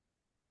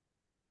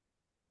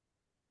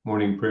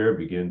Morning prayer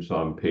begins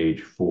on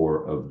page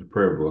 4 of the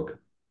prayer book.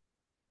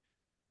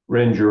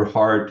 Rend your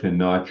heart and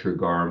not your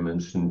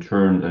garments, and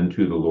turn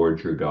unto the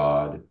Lord your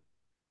God.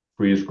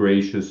 For he is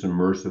gracious and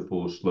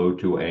merciful, slow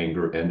to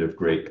anger, and of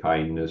great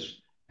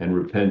kindness, and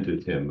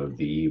repenteth him of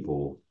the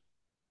evil.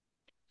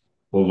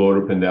 O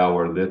Lord, open thou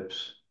our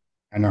lips.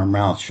 And our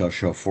mouth shall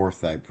show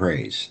forth thy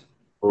praise,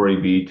 Glory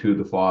be to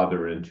the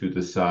Father, and to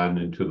the Son,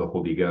 and to the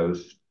Holy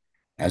Ghost.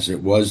 as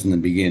it was in the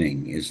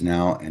beginning, is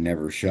now, and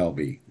ever shall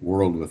be,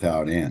 world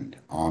without end.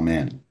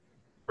 Amen.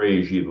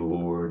 Praise ye the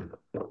Lord.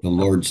 The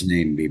Lord's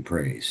name be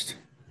praised.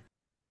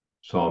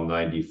 Psalm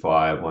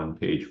 95 on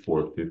page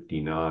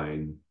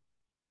 459.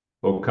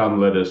 O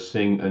come, let us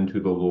sing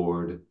unto the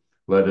Lord.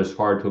 Let us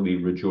heartily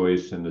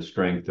rejoice in the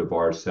strength of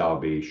our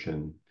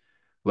salvation.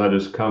 Let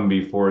us come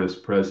before his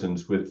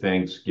presence with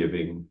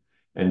thanksgiving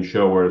and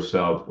show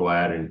ourselves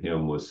glad in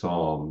him with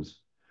psalms.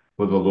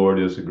 For the Lord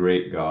is a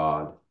great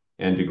God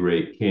and a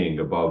great King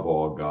above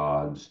all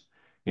gods.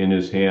 In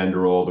his hand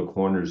are all the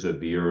corners of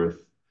the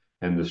earth,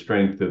 and the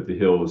strength of the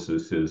hills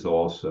is his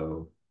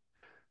also.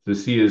 The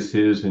sea is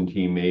his, and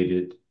he made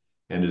it,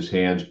 and his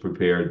hands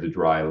prepared the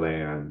dry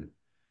land.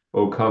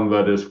 O come,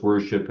 let us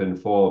worship and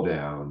fall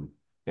down,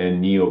 and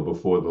kneel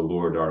before the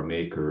Lord our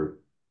Maker.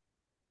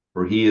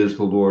 For he is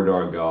the Lord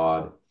our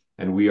God,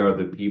 and we are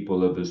the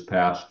people of his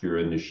pasture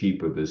and the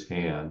sheep of his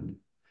hand.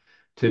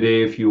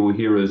 Today, if you will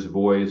hear his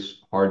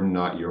voice, harden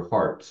not your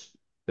hearts,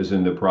 as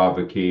in the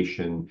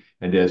provocation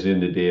and as in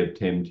the day of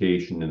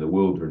temptation in the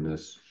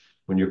wilderness,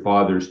 when your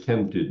fathers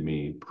tempted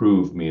me,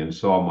 proved me, and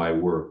saw my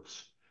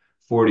works.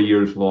 40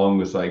 years long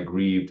was I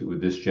grieved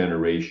with this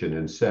generation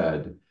and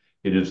said,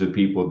 it is a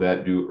people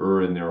that do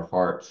err in their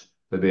hearts,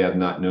 for they have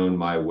not known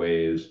my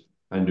ways,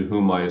 unto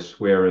whom I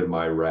swear in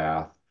my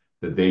wrath,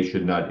 that they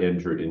should not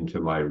enter into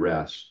my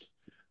rest.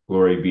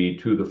 Glory be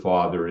to the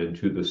Father, and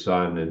to the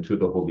Son, and to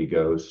the Holy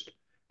Ghost,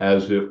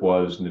 as it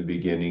was in the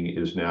beginning,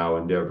 is now,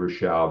 and ever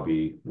shall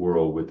be,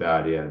 world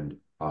without end.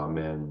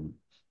 Amen.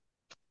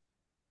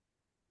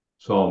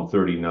 Psalm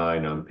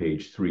 39 on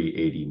page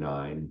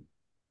 389.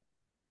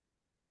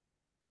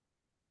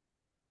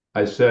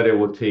 I said, I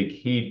will take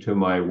heed to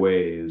my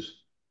ways,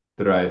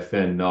 that I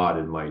offend not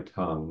in my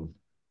tongue.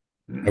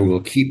 I will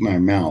keep my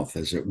mouth,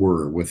 as it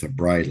were, with a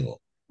bridle,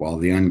 while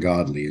the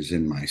ungodly is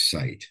in my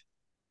sight.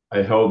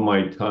 I held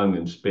my tongue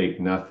and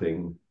spake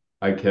nothing.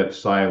 I kept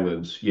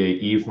silence, yea,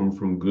 even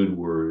from good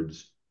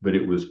words, but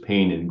it was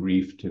pain and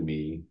grief to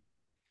me.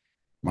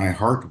 My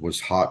heart was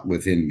hot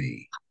within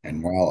me,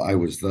 and while I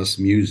was thus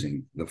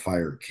musing, the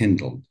fire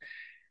kindled,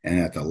 and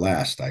at the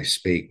last I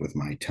spake with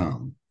my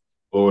tongue.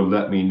 Lord,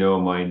 let me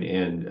know mine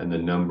end and the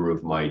number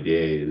of my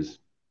days,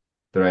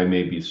 that I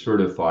may be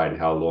certified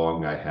how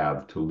long I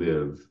have to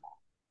live.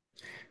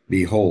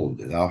 Behold,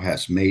 thou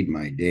hast made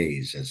my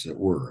days, as it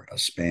were, a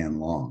span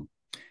long,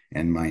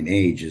 and mine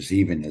age is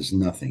even as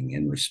nothing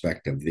in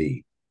respect of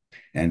thee.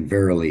 And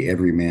verily,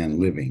 every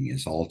man living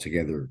is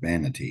altogether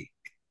vanity.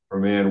 For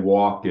man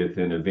walketh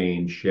in a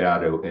vain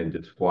shadow, and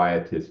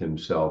disquieteth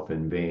himself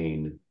in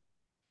vain.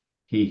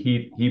 He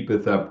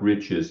heapeth up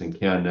riches, and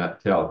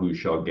cannot tell who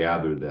shall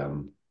gather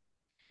them.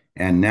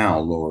 And now,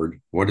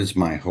 Lord, what is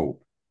my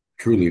hope?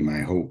 Truly,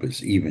 my hope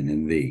is even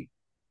in thee.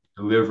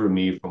 Deliver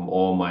me from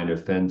all mine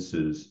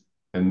offenses,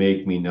 and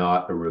make me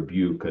not a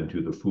rebuke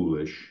unto the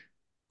foolish.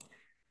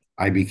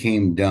 I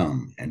became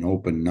dumb and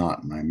opened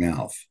not my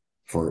mouth,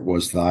 for it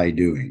was thy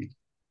doing.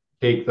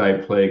 Take thy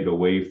plague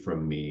away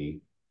from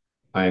me.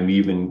 I am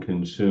even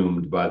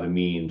consumed by the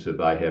means of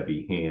thy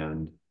heavy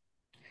hand.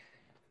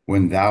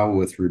 When thou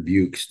with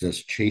rebukes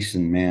dost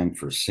chasten man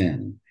for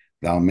sin,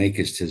 thou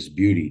makest his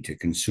beauty to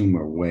consume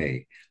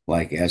away,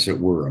 like as it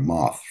were a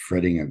moth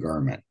fretting a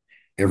garment.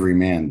 Every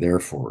man,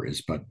 therefore,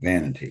 is but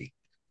vanity.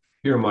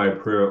 Hear my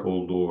prayer, O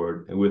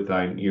Lord, and with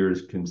thine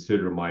ears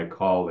consider my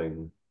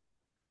calling.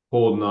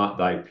 Hold not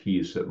thy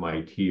peace at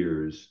my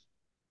tears.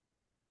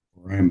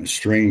 For I am a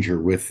stranger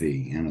with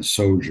thee and a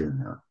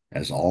sojourner,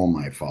 as all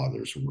my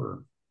fathers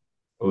were.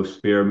 O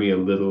spare me a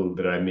little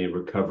that I may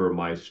recover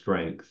my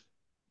strength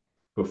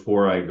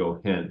before I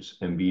go hence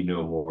and be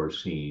no more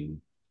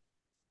seen.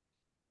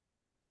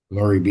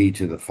 Glory be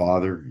to the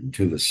Father, and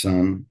to the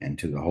Son, and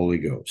to the Holy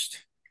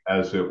Ghost.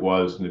 As it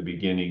was in the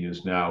beginning,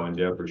 is now, and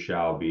ever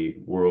shall be,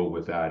 world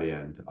without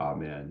end.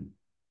 Amen.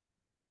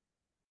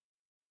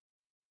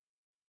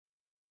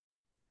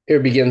 Here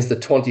begins the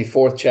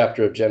 24th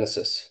chapter of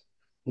Genesis.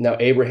 Now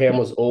Abraham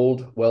was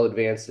old, well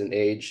advanced in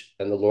age,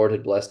 and the Lord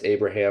had blessed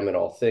Abraham in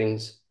all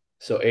things.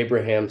 So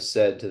Abraham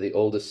said to the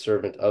oldest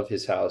servant of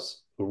his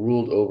house, who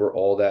ruled over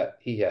all that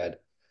he had,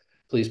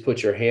 please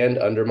put your hand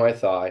under my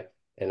thigh,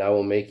 and I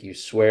will make you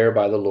swear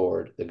by the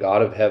Lord, the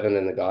God of heaven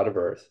and the God of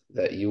earth,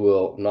 that you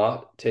will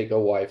not take a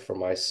wife for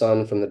my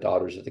son from the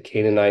daughters of the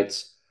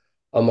Canaanites,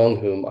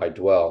 among whom I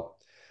dwell.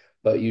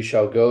 But you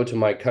shall go to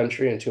my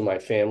country and to my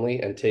family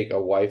and take a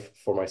wife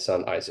for my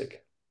son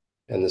Isaac.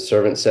 And the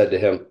servant said to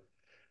him,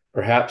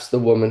 perhaps the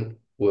woman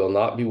will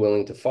not be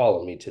willing to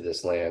follow me to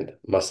this land.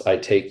 Must I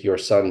take your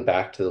son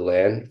back to the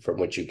land from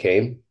which you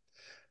came?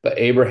 But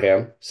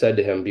Abraham said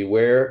to him,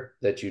 beware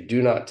that you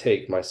do not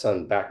take my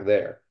son back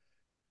there.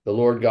 The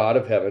Lord God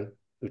of heaven,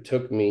 who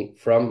took me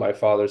from my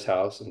father's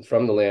house and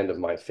from the land of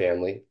my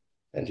family,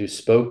 and who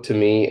spoke to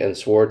me and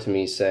swore to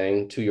me,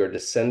 saying, to your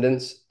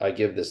descendants I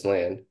give this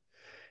land,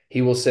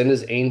 he will send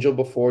his angel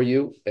before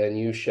you, and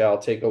you shall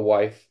take a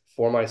wife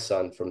for my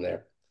son from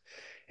there.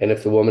 And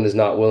if the woman is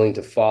not willing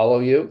to follow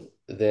you,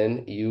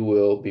 then you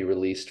will be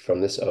released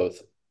from this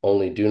oath.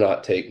 Only do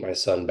not take my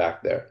son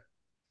back there.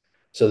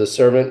 So the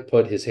servant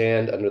put his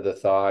hand under the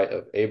thigh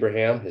of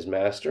Abraham, his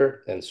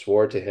master, and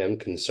swore to him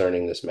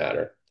concerning this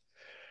matter.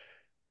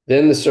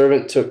 Then the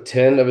servant took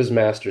 10 of his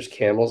master's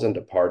camels and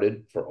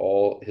departed, for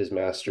all his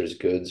master's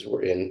goods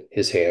were in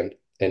his hand.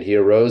 And he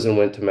arose and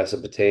went to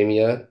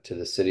Mesopotamia, to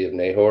the city of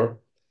Nahor.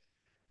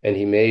 And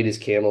he made his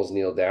camels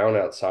kneel down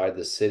outside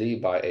the city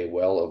by a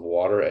well of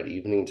water at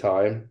evening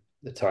time,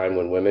 the time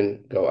when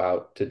women go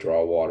out to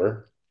draw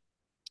water.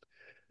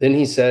 Then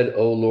he said,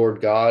 O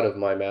Lord God of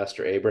my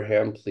master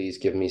Abraham, please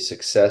give me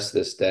success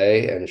this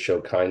day and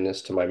show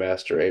kindness to my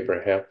master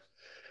Abraham.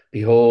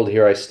 Behold,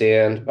 here I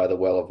stand by the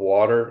well of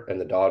water, and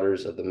the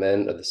daughters of the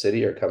men of the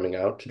city are coming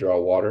out to draw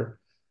water.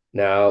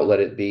 Now let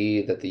it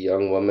be that the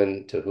young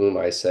woman to whom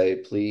I say,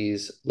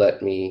 please let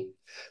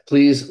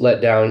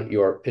down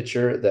your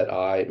pitcher that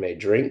I may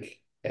drink.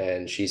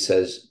 And she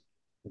says,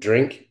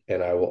 drink,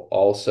 and I will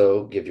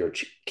also give your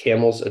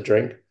camels a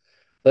drink.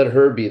 Let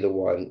her be the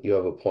one you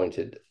have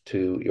appointed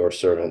to your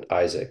servant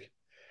Isaac.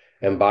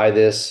 And by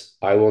this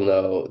I will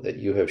know that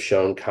you have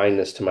shown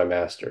kindness to my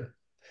master.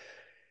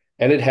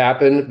 And it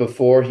happened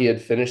before he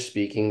had finished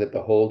speaking that,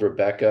 behold,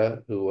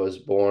 Rebekah, who was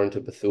born to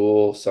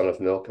Bethuel, son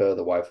of Milcah,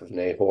 the wife of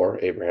Nahor,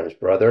 Abraham's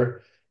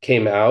brother,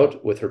 came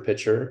out with her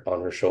pitcher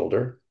on her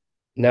shoulder.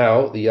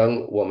 Now the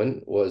young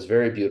woman was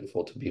very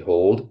beautiful to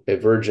behold, a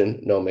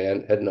virgin, no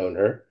man had known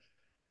her.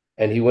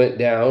 And he went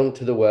down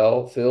to the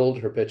well, filled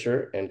her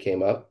pitcher, and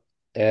came up.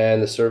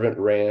 And the servant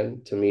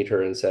ran to meet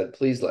her and said,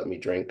 please let me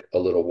drink a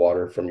little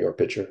water from your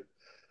pitcher.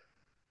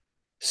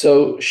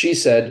 So she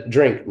said,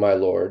 drink, my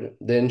lord.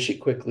 Then she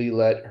quickly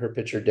let her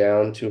pitcher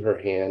down to her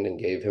hand and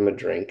gave him a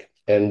drink.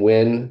 And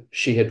when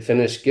she had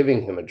finished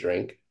giving him a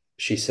drink,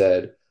 she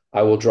said,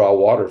 I will draw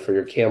water for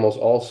your camels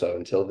also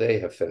until they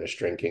have finished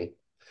drinking.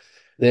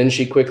 Then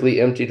she quickly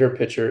emptied her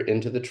pitcher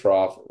into the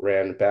trough,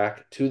 ran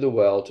back to the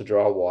well to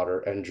draw water,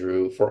 and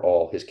drew for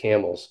all his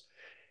camels.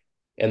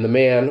 And the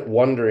man,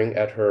 wondering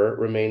at her,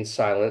 remained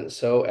silent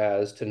so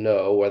as to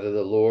know whether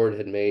the Lord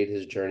had made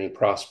his journey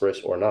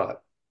prosperous or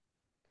not.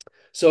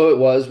 So it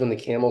was when the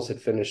camels had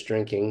finished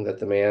drinking that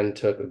the man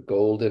took a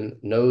golden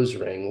nose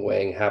ring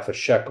weighing 1/2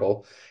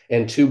 shekel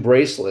and 2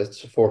 bracelets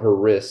for her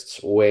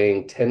wrists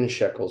weighing 10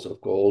 shekels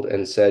of gold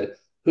and said,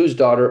 whose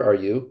daughter are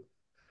you?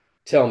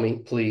 Tell me,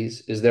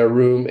 please, is there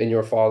room in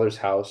your father's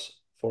house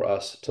for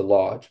us to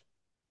lodge?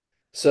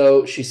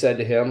 So she said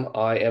to him,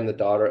 I am the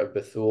daughter of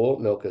Bethuel,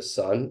 Milcah's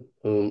son,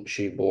 whom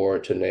she bore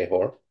to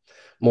Nahor.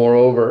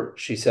 Moreover,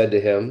 she said to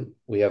him,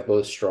 we have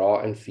both straw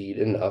and feed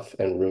enough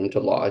and room to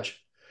lodge.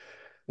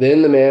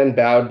 Then the man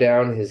bowed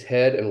down his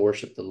head and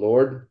worshiped the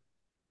Lord.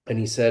 And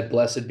he said,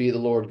 blessed be the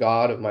Lord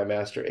God of my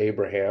master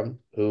Abraham,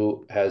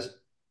 who has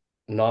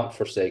not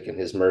forsaken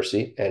his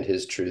mercy and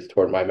his truth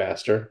toward my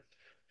master.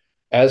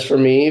 As for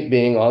me,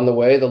 being on the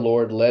way, the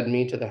Lord led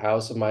me to the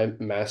house of my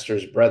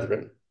master's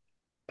brethren.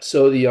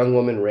 So the young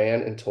woman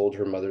ran and told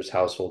her mother's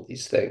household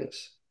these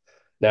things.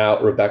 Now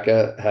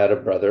Rebekah had a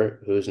brother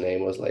whose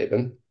name was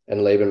Laban,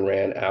 and Laban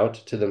ran out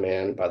to the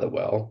man by the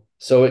well.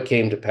 So it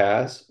came to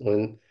pass,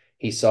 when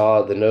he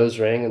saw the nose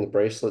ring and the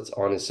bracelets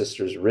on his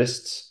sister's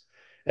wrists,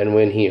 and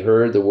when he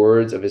heard the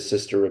words of his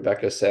sister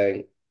Rebekah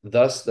saying,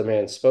 thus the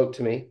man spoke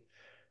to me,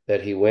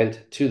 that he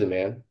went to the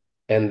man,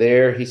 and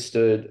there he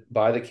stood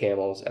by the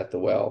camels at the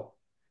well.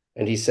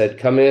 And he said,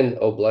 come in,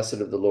 O blessed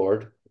of the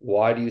Lord.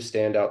 Why do you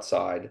stand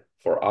outside?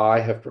 For I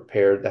have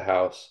prepared the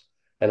house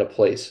and a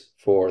place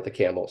for the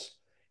camels.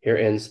 Here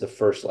ends the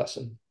first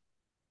lesson.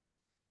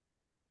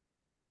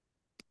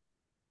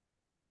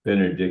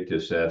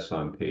 Benedictus S.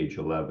 on page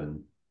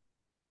 11.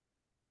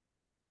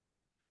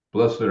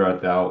 Blessed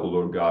art thou, O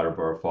Lord God of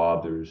our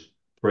fathers,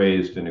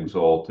 praised and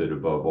exalted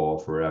above all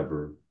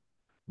forever.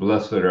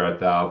 Blessed art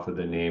thou for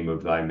the name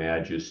of thy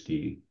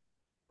majesty,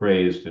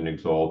 praised and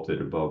exalted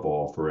above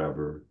all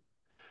forever.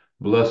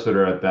 Blessed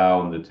art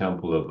thou in the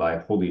temple of thy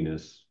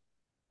holiness,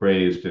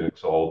 praised and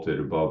exalted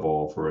above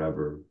all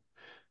forever.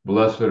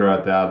 Blessed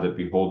art thou that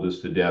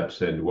beholdest the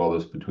depths and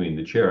dwellest between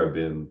the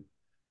cherubim,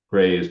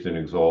 praised and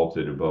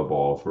exalted above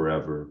all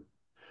forever.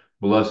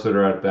 Blessed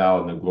art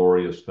thou in the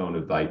glorious throne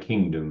of thy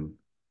kingdom,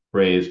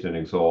 praised and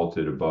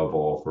exalted above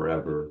all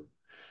forever.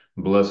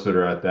 Blessed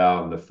art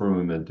thou in the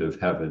firmament of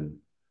heaven,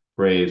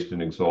 praised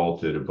and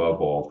exalted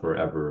above all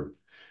forever.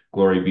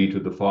 Glory be to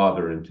the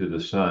Father, and to the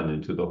Son,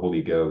 and to the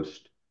Holy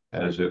Ghost,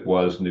 as it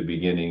was in the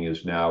beginning,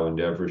 is now, and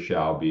ever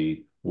shall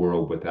be,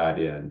 world without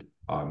end.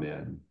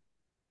 Amen.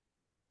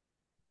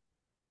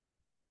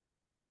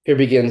 Here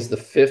begins the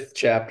 5th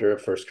chapter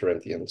of 1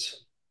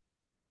 Corinthians.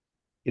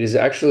 It is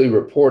actually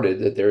reported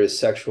that there is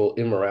sexual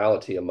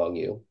immorality among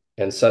you,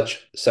 and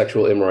such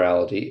sexual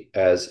immorality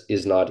as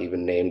is not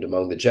even named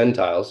among the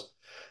Gentiles,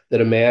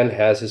 that a man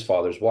has his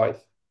father's wife.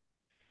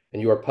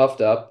 And you are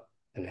puffed up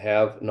and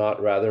have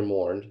not rather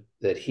mourned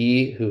that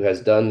he who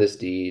has done this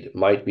deed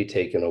might be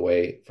taken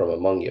away from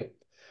among you.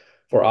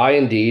 For I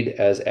indeed,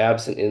 as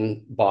absent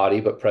in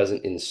body but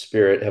present in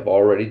spirit, have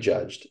already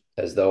judged,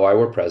 as though I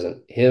were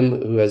present,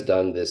 him who has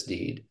done this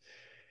deed.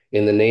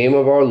 In the name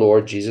of our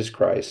Lord Jesus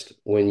Christ,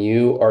 when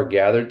you are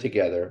gathered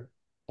together,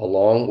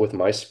 along with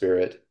my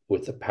spirit,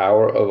 with the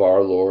power of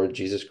our Lord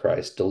Jesus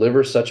Christ,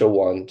 deliver such a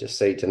one to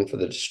Satan for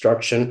the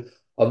destruction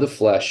of the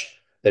flesh,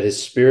 that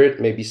his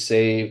spirit may be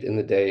saved in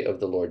the day of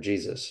the Lord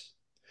Jesus.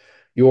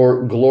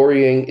 Your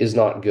glorying is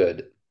not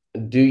good.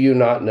 Do you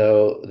not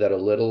know that a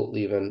little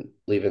leaven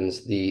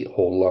leavens the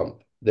whole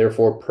lump?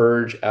 Therefore,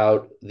 purge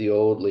out the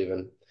old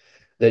leaven,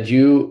 that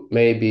you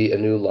may be a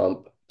new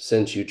lump,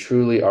 since you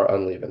truly are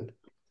unleavened.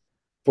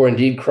 For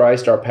indeed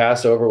Christ our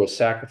Passover was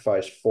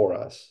sacrificed for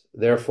us.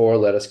 Therefore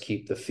let us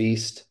keep the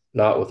feast,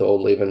 not with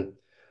old leaven,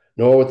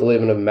 nor with the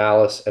leaven of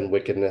malice and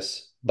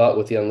wickedness, but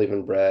with the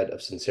unleavened bread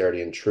of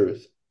sincerity and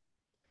truth.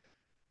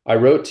 I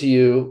wrote to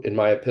you in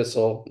my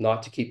epistle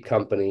not to keep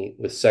company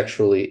with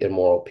sexually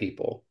immoral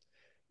people.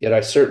 Yet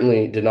I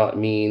certainly did not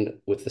mean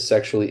with the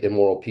sexually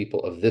immoral people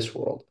of this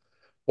world,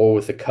 or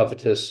with the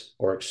covetous,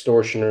 or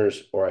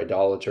extortioners, or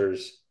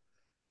idolaters,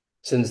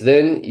 since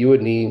then you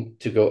would need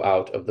to go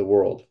out of the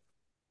world.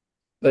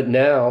 But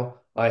now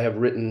I have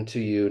written to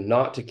you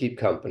not to keep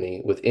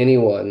company with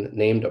anyone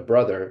named a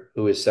brother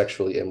who is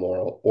sexually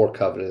immoral, or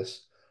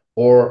covetous,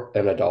 or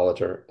an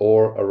idolater,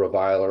 or a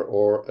reviler,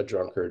 or a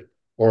drunkard,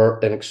 or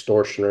an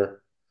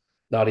extortioner,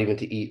 not even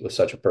to eat with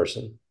such a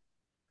person.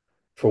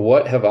 For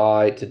what have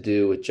I to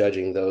do with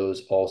judging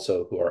those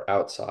also who are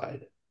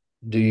outside?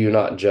 Do you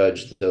not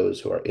judge those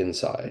who are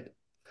inside?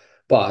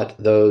 But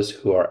those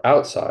who are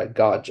outside,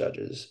 God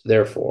judges.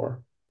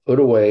 Therefore, put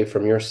away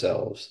from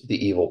yourselves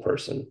the evil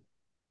person.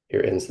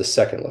 Here ends the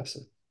second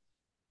lesson.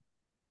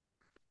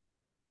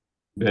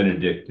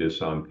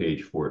 Benedictus on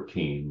page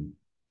 14.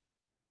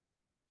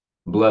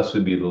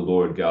 Blessed be the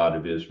Lord God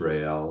of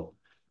Israel,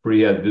 for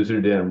he hath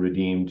visited and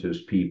redeemed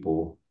his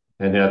people,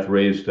 and hath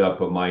raised up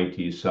a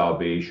mighty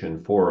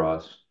salvation for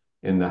us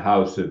in the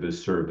house of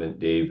his servant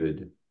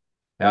David,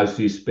 as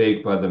he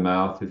spake by the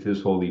mouth of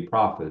his holy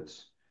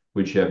prophets,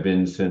 which have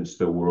been since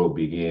the world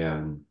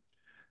began,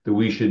 that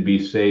we should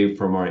be saved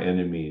from our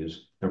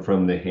enemies and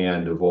from the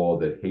hand of all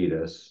that hate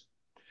us,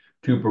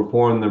 to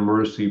perform the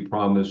mercy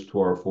promised to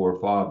our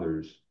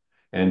forefathers,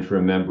 and to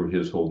remember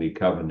his holy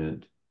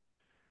covenant,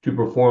 to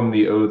perform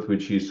the oath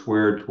which he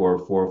sware to our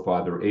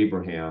forefather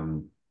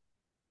Abraham,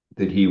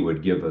 that he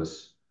would give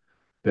us,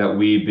 that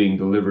we, being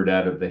delivered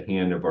out of the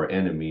hand of our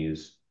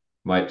enemies,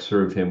 might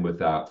serve him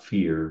without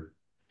fear,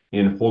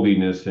 in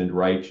holiness and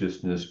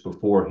righteousness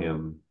before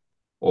him,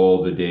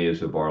 all the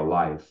days of our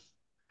life.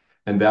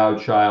 And thou,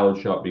 child,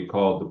 shalt be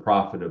called the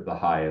prophet of the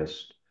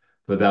highest,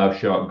 for thou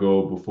shalt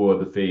go before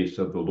the face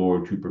of the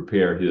Lord to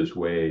prepare his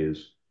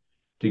ways,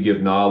 to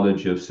give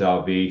knowledge of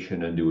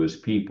salvation unto his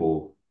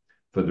people,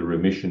 for the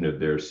remission of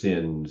their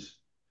sins,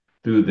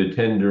 through the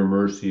tender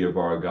mercy of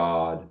our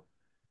God,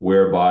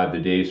 whereby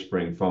the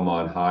dayspring from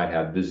on high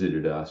hath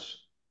visited us,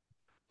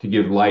 to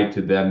give light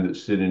to them that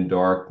sit in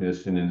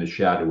darkness and in the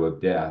shadow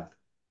of death,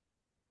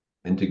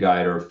 and to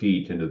guide our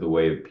feet into the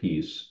way of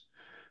peace.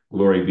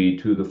 Glory be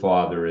to the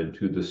Father, and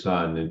to the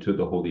Son, and to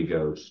the Holy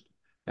Ghost,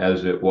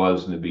 as it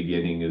was in the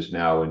beginning, is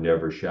now, and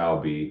never shall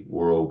be,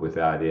 world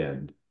without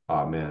end.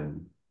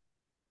 Amen.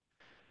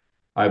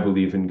 I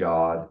believe in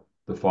God,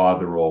 the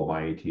Father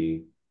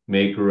Almighty,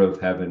 maker of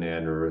heaven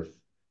and earth,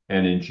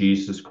 and in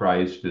Jesus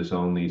Christ, his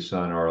only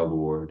Son, our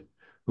Lord,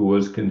 who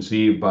was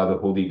conceived by the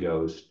Holy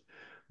Ghost,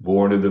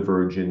 born of the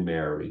Virgin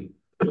Mary,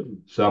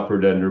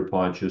 suffered under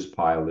Pontius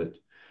Pilate,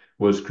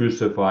 was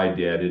crucified,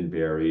 dead, and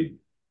buried.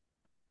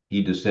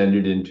 He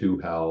descended into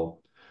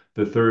hell.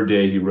 The third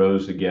day he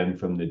rose again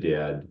from the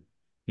dead.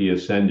 He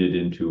ascended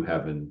into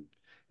heaven,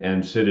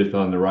 and sitteth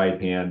on the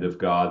right hand of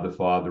God the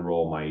Father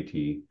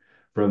Almighty.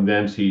 From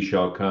thence he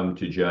shall come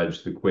to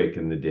judge the quick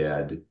and the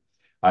dead.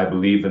 I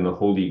believe in the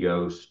Holy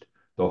Ghost,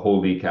 the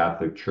Holy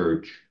Catholic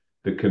Church,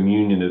 the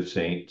communion of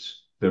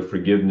saints, the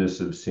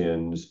forgiveness of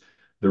sins,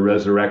 the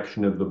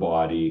resurrection of the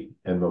body,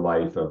 and the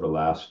life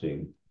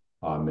everlasting.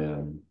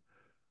 Amen.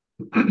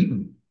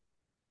 The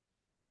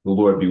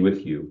Lord be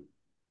with you.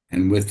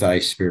 And with thy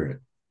spirit.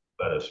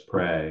 Let us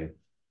pray.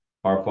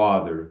 Our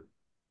Father,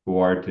 who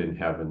art in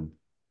heaven,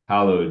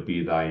 hallowed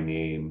be thy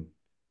name.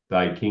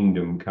 Thy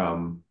kingdom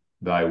come,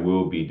 thy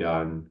will be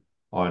done,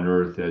 on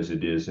earth as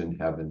it is in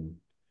heaven.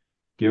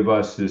 Give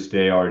us this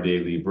day our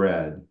daily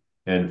bread,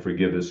 and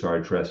forgive us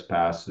our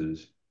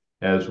trespasses,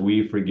 as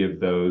we forgive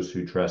those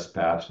who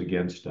trespass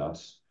against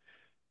us.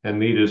 And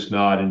lead us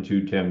not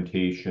into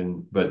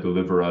temptation, but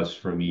deliver us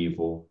from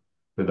evil.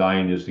 For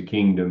thine is the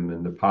kingdom,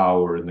 and the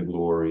power, and the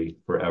glory,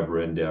 forever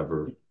and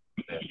ever.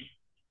 Amen.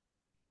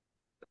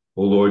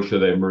 O Lord, show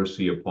thy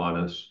mercy upon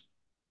us.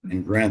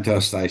 And grant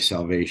us thy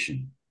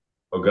salvation.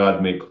 O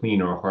God, make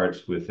clean our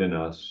hearts within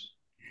us.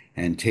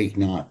 and take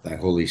not thy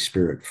Holy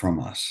Spirit from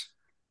us.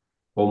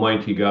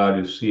 Almighty God,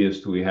 who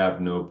seest we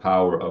have no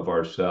power of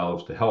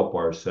ourselves to help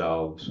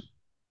ourselves,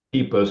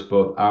 keep us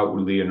both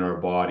outwardly in our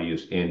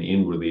bodies and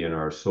inwardly in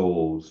our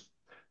souls,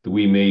 that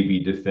we may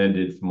be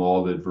defended from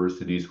all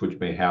adversities which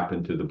may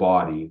happen to the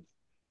body,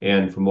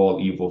 and from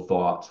all evil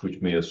thoughts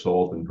which may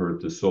assault and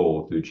hurt the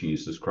soul, through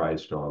Jesus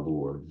Christ our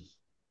Lord.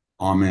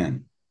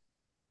 Amen.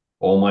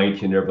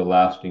 Almighty and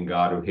everlasting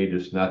God, who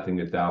hatest nothing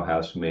that thou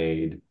hast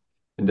made,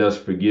 and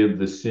dost forgive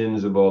the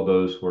sins of all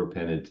those who are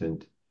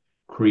penitent,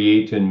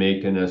 create and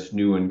make in us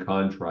new and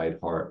contrite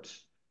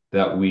hearts,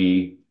 that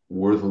we,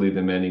 worthily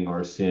lamenting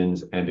our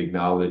sins and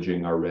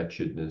acknowledging our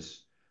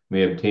wretchedness,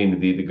 may obtain of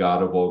thee, the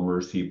God of all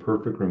mercy,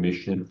 perfect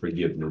remission and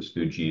forgiveness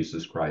through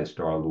Jesus Christ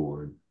our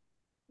Lord.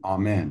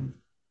 Amen.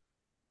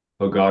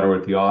 O God, who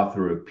art the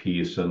author of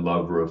peace and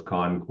lover of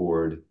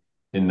concord,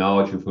 in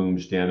knowledge of whom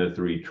standeth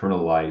their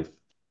eternal life,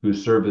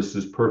 whose service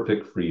is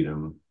perfect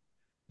freedom,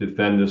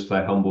 defend us,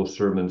 thy humble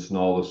servants, in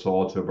all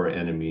assaults of our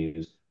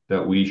enemies,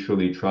 that we,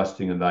 surely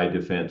trusting in thy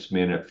defense,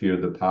 may not fear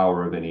the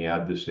power of any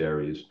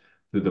adversaries,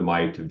 through the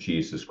might of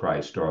Jesus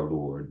Christ our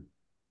Lord.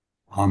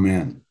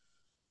 Amen.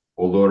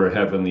 O Lord, our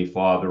heavenly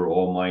Father,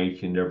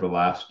 almighty and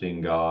everlasting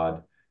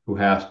God, who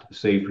hast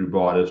safely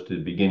brought us to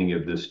the beginning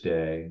of this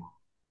day,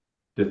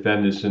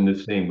 defend us in the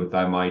same with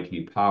thy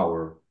mighty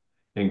power,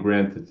 and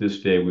grant that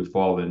this day we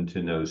fall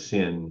into no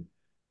sin,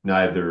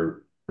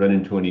 neither run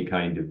into any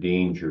kind of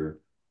danger,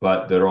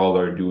 but that all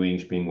our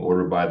doings, being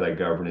ordered by thy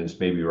governance,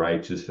 may be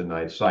righteous in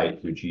thy sight,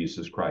 through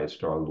Jesus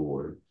Christ our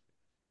Lord.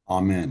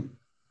 Amen.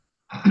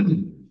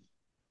 Good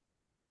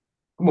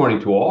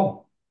morning to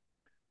all.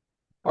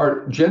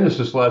 Our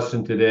Genesis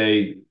lesson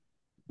today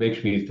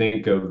makes me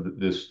think of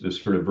this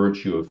sort of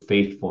virtue of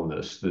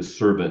faithfulness, this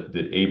servant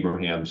that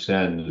Abraham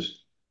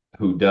sends,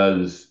 who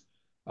does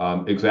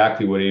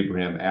exactly what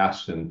Abraham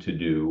asks him to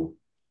do.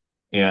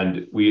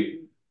 And we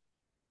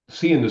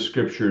see in the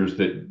scriptures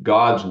that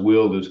God's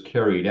will is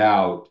carried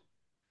out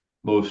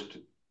most,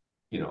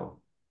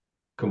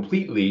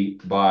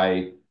 completely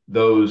by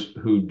those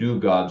who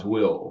do God's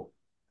will.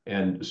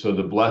 And so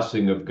the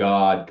blessing of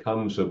God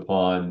comes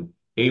upon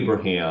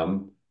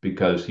Abraham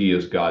because he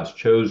is God's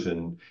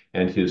chosen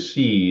and his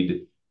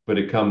seed, but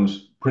it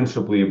comes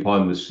principally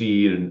upon the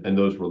seed and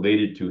those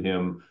related to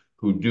him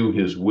who do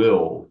his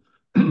will.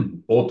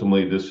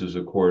 Ultimately, this is,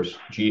 of course,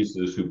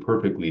 Jesus who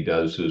perfectly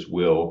does his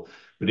will.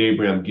 But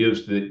Abraham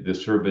gives the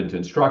servant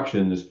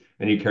instructions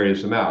and he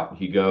carries them out.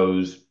 He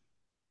goes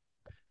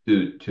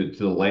to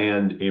the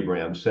land.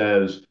 Abraham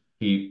says,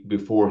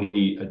 before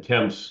he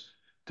attempts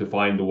to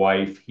find the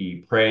wife,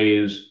 he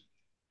prays,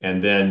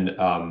 and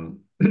then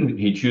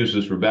he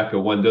chooses Rebecca.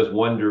 One does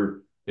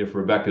wonder if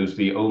Rebecca is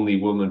the only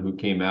woman who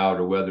came out,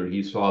 or whether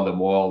he saw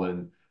them all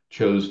and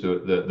chose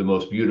the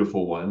most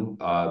beautiful one.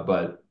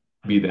 But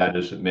be that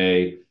as it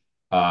may,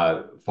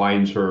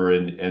 finds her,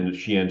 and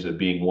she ends up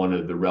being one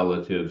of the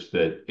relatives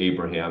that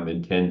Abraham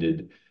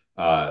intended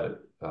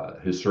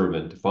his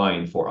servant to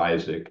find for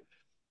Isaac.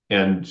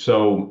 And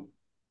so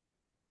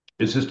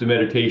it's just a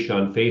meditation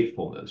on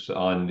faithfulness,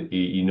 on,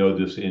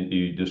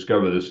 you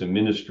discover this in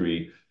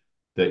ministry,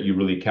 that you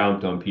really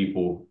count on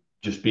people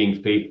just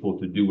being faithful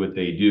to do what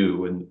they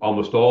do. And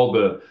almost all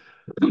the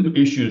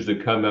issues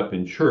that come up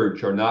in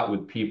church are not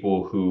with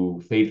people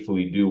who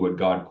faithfully do what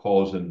God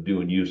calls them to do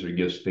and use their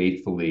gifts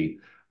faithfully,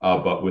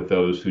 but with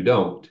those who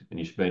don't. And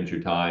you spend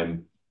your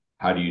time,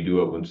 how do you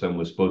do it when someone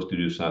was supposed to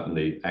do something,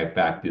 they act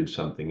back, did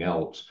something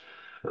else?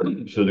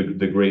 So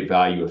the great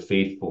value of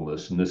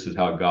faithfulness, and this is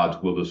how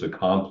God's will is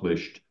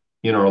accomplished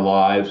in our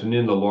lives and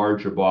in the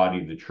larger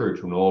body of the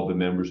church, when all the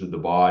members of the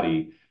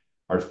body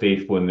are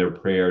faithful in their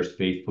prayers,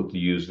 faithful to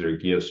use their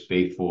gifts,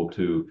 faithful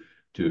to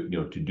do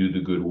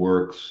the good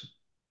works.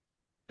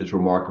 It's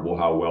remarkable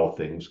how well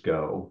things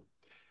go.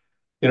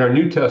 In our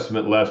New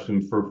Testament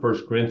lesson for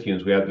 1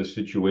 Corinthians, we have this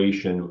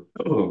situation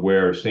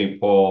where St.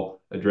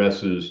 Paul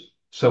addresses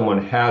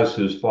someone has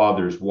his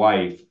father's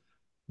wife.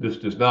 This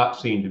does not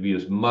seem to be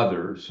his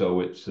mother,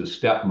 so it's his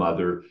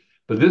stepmother.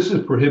 But this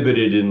is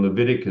prohibited in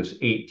Leviticus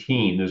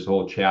 18. There's a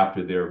whole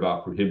chapter there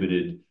about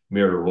prohibited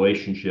marital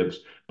relationships,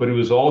 but it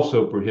was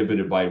also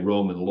prohibited by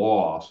Roman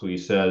law. So he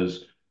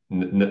says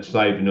it's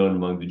not even known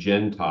among the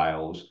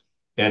Gentiles,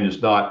 and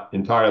it's not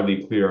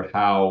entirely clear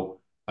how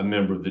a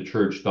member of the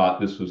church thought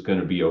this was going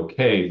to be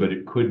okay, but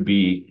it could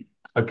be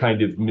a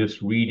kind of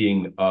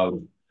misreading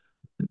of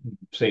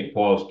St.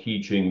 Paul's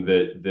teaching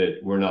that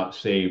we're not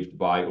saved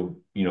by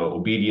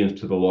obedience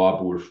to the law,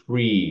 but we're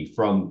free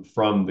from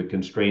the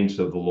constraints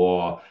of the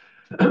law.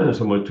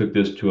 Someone took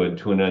this to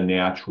an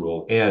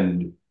unnatural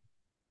end.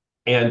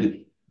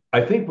 And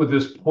I think with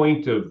this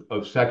point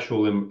of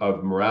sexual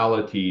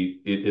morality,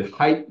 it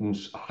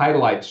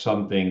highlights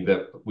something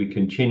that we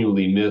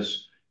continually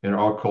miss in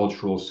our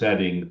cultural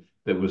setting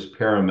that was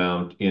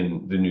paramount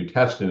in the New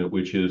Testament,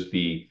 which is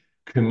the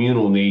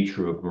communal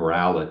nature of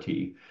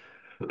morality.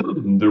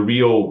 The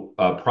real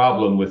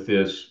problem with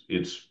this,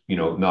 it's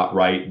not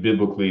right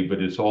biblically,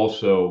 but it's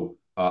also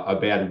a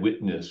bad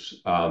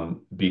witness,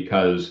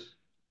 because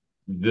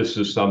this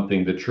is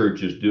something the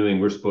church is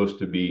doing.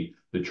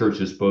 The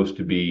church is supposed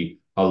to be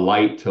a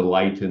light to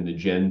lighten the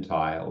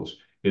Gentiles.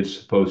 It's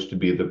supposed to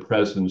be the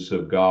presence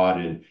of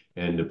God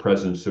and the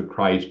presence of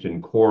Christ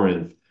in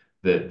Corinth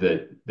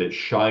that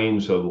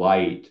shines a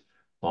light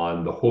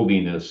on the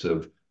holiness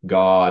of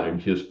God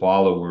and his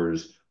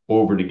followers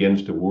over and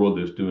against a world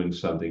that's doing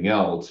something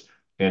else.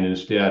 And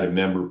instead, a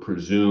member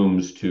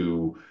presumes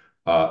to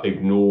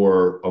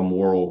ignore a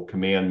moral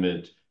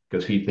commandment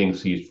because he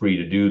thinks he's free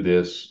to do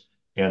this,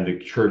 and the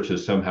church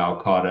is somehow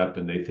caught up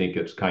and they think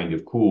it's kind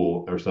of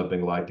cool or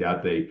something like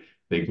that.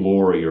 They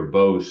glory or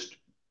boast.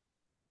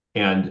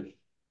 And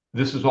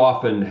this is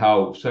often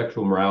how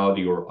sexual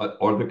morality or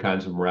other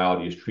kinds of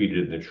morality is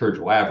treated in the church.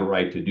 Well, I have a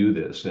right to do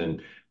this.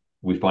 And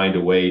we find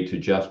a way to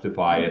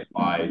justify it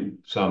by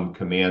some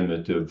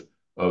commandment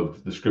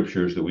of the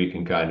scriptures that we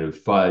can kind of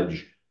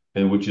fudge,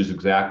 and which is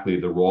exactly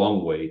the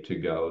wrong way to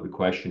go. The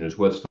question is,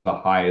 what's the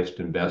highest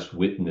and best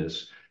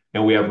witness?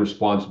 And we have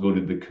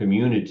responsibility to the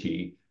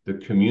community, the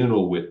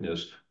communal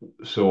witness.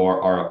 So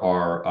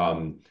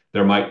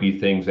there might be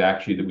things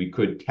actually that we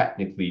could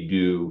technically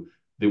do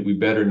that we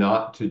better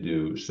not to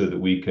do so that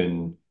we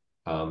can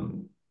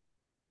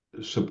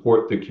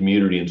support the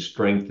community and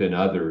strengthen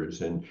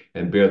others and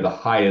bear the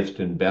highest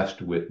and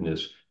best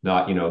witness,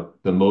 not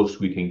the most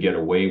we can get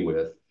away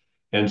with.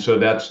 And so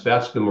that's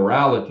the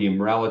morality. And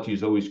morality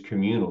is always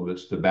communal.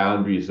 It's the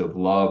boundaries of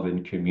love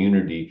and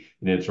community,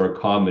 and it's our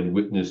common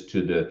witness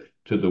to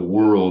the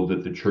world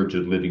that the church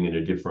is living in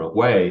a different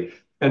way.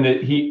 And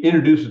that he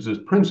introduces this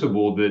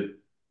principle that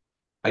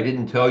I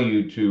didn't tell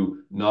you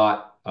to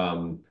not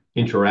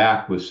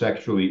interact with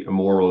sexually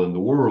immoral in the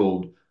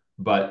world,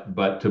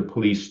 but to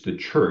police the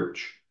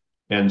church.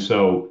 And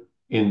so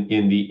in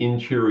the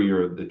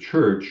interior of the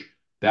church,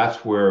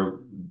 that's where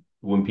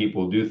when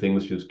people do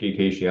things, just in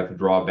case you have to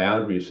draw a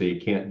boundary, say you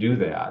can't do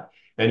that.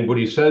 And what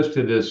he says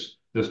to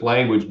this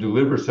language,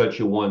 deliver such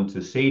a one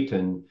to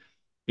Satan,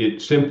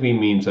 it simply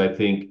means, I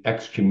think,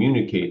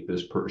 excommunicate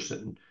this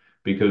person,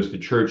 because the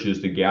church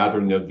is the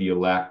gathering of the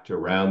elect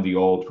around the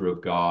altar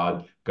of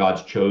God,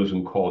 God's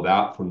chosen, called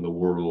out from the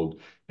world,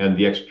 and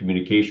the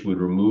excommunication would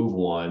remove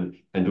one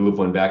and deliver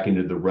one back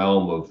into the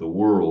realm of the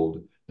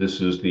world. This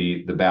is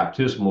the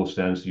baptismal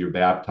sense that you're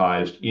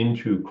baptized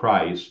into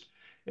Christ,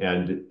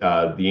 and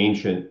the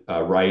ancient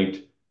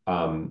rite,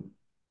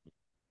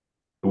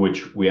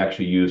 which we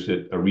actually use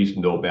at a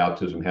recent old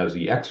baptism, has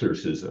the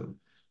exorcism.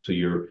 So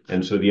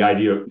the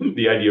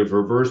idea of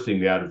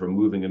reversing that, of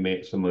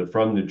removing someone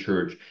from the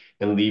church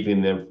and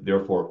leaving them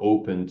therefore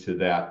open to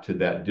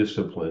that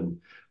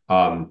discipline.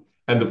 And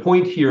the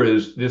point here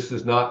is, this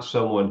is not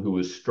someone who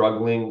is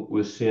struggling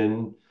with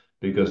sin,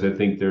 because I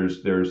think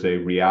there's a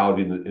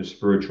reality in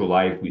spiritual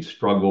life. We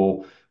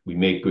struggle, we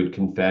make good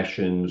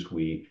confessions,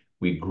 we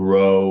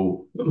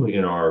grow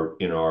in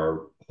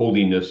our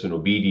holiness and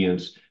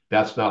obedience.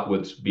 That's not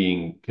what's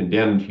being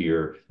condemned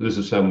here. This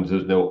is someone who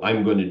says, no,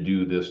 I'm going to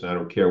do this, and I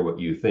don't care what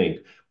you think.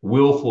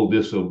 Willful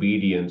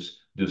disobedience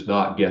does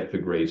not get the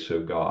grace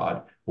of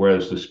God,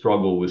 whereas the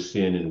struggle with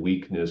sin and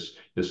weakness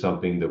is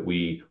something that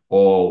we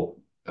all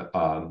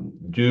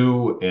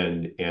do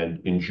and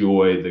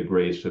enjoy the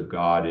grace of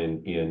God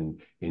in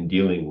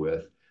dealing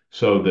with.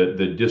 So that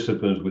the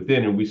disciplines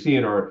within, and we see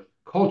in our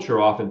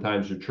culture,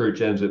 oftentimes the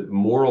church ends up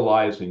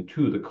moralizing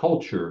to the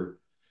culture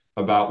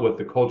about what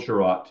the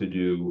culture ought to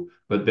do,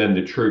 but then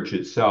the church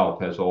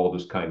itself has all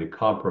this kind of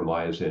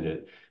compromise in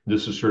it.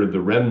 This is sort of the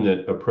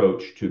remnant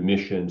approach to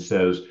mission,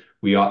 says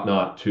we ought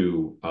not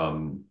to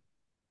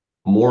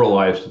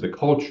moralize to the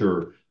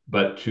culture,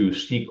 but to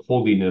seek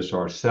holiness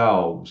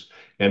ourselves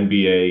and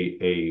be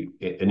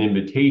an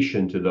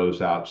invitation to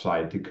those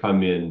outside to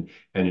come in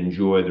and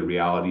enjoy the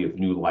reality of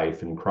new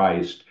life in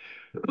Christ,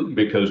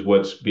 because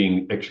what's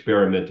being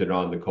experimented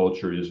on the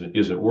culture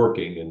isn't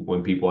working. And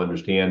when people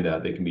understand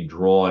that, they can be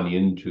drawn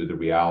into the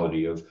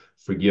reality of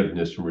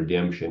forgiveness and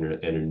redemption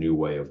and a new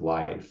way of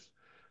life.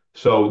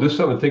 So this is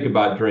something to think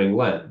about during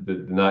Lent,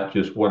 but not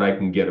just what I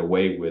can get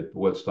away with,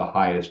 what's the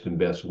highest and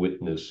best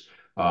witness,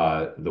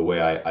 the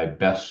way I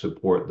best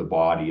support the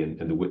body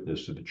and the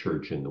witness of the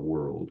church in the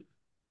world.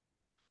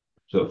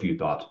 So a few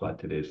thoughts about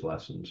today's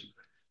lessons.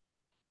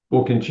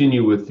 We'll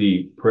continue with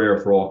the prayer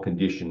for all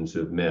conditions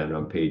of men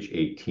on page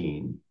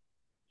 18.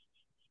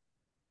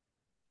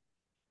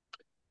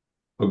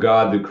 O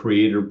God, the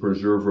creator,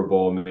 preserver of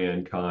all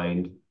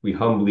mankind, we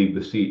humbly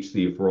beseech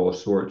thee for all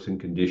sorts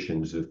and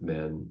conditions of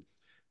men,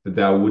 that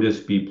thou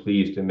wouldest be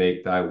pleased to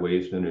make thy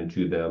ways known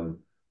unto them,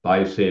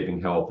 thy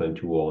saving health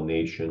unto all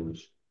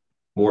nations.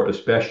 More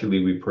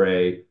especially we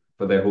pray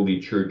for thy holy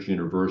church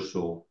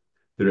universal,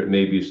 that it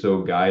may be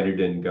so guided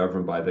and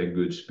governed by thy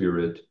good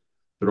spirit,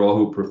 that all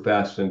who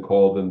profess and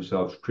call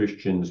themselves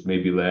Christians may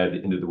be led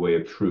into the way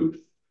of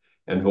truth,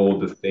 and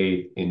hold the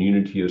faith in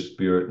unity of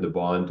spirit, in the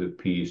bond of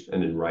peace,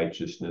 and in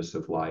righteousness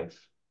of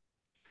life.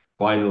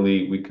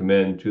 Finally, we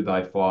commend to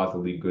thy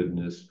fatherly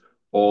goodness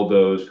all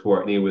those who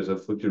are in any ways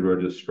afflicted or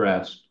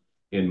distressed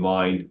in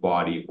mind,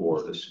 body,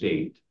 or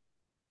estate.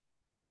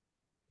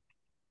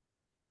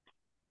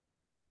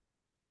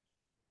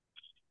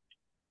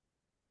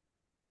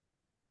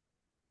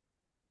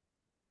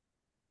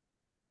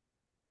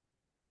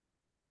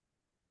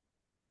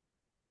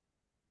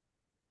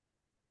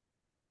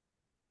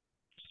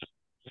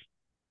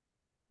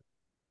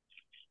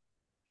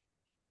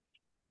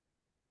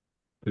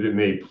 that it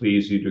may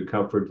please you to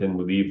comfort and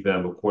relieve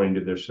them according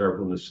to their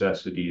several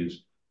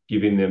necessities,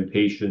 giving them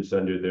patience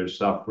under their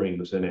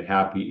sufferings and a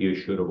happy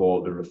issue of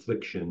all their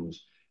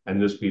afflictions.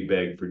 And this we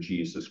beg for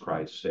Jesus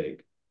Christ's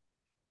sake.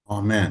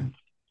 Amen.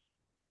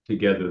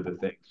 Together the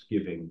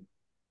thanksgiving.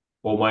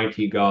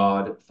 Almighty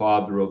God,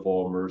 Father of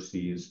all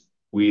mercies,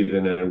 we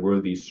then are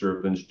worthy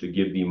servants to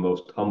give thee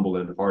most humble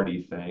and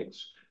hearty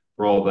thanks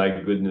for all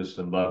thy goodness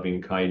and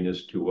loving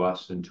kindness to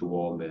us and to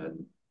all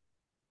men.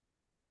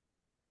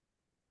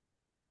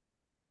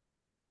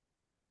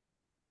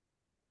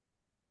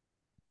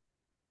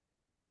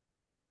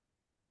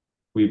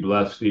 We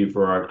bless thee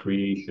for our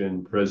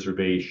creation,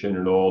 preservation,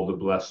 and all the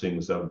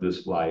blessings of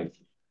this life,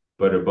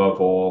 but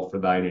above all for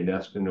thine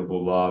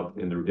inestimable love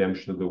in the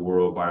redemption of the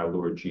world by our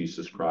Lord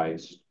Jesus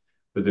Christ,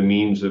 for the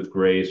means of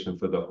grace and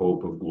for the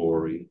hope of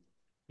glory.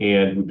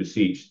 And we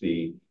beseech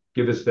thee,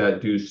 give us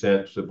that due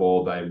sense of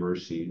all thy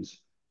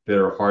mercies,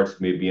 that our hearts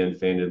may be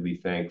unfeignedly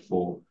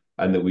thankful,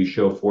 and that we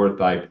show forth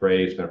thy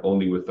praise not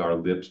only with our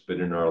lips but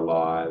in our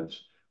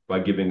lives, by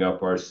giving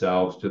up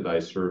ourselves to thy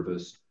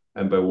service,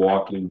 and by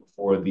walking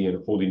before thee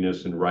in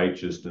holiness and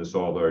righteousness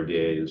all our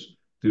days,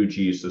 through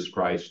Jesus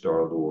Christ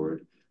our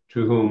Lord,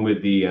 to whom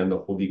with thee and the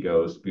Holy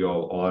Ghost be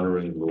all honor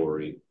and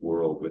glory,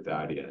 world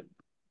without end.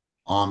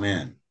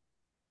 Amen.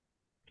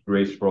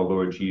 Grace for our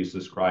Lord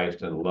Jesus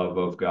Christ and the love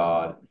of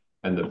God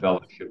and the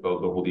fellowship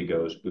of the Holy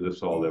Ghost with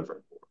us all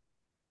evermore.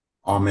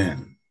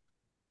 Amen.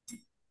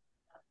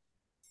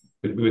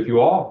 Good to be with you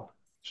all.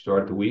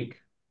 Start the week.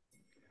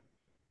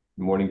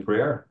 Morning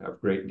prayer. Have a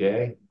great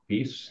day.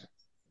 Peace.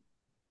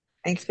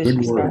 Thanks, Good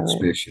Bishop words,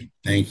 Scarlett. Bishop.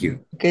 Thank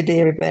you. Good day,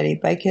 everybody.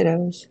 Bye,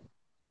 kiddos.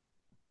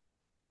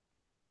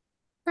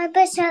 Bye,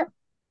 Bishop.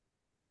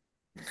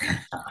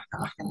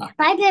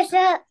 Bye,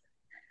 Bishop.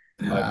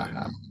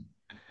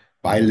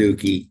 Bye,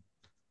 Lukey.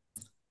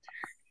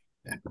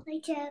 Bye,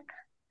 Jack.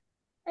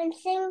 I'm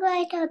saying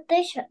bye to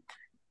Bishop.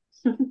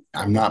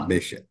 I'm not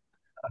Bishop,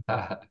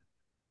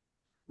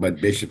 but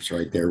Bishop's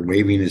right there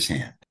waving his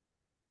hand.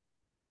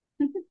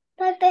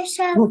 Bye,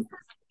 Bishop.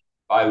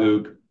 Bye,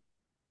 Luke.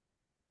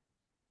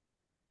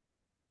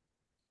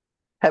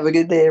 Have a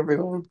good day,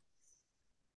 everyone.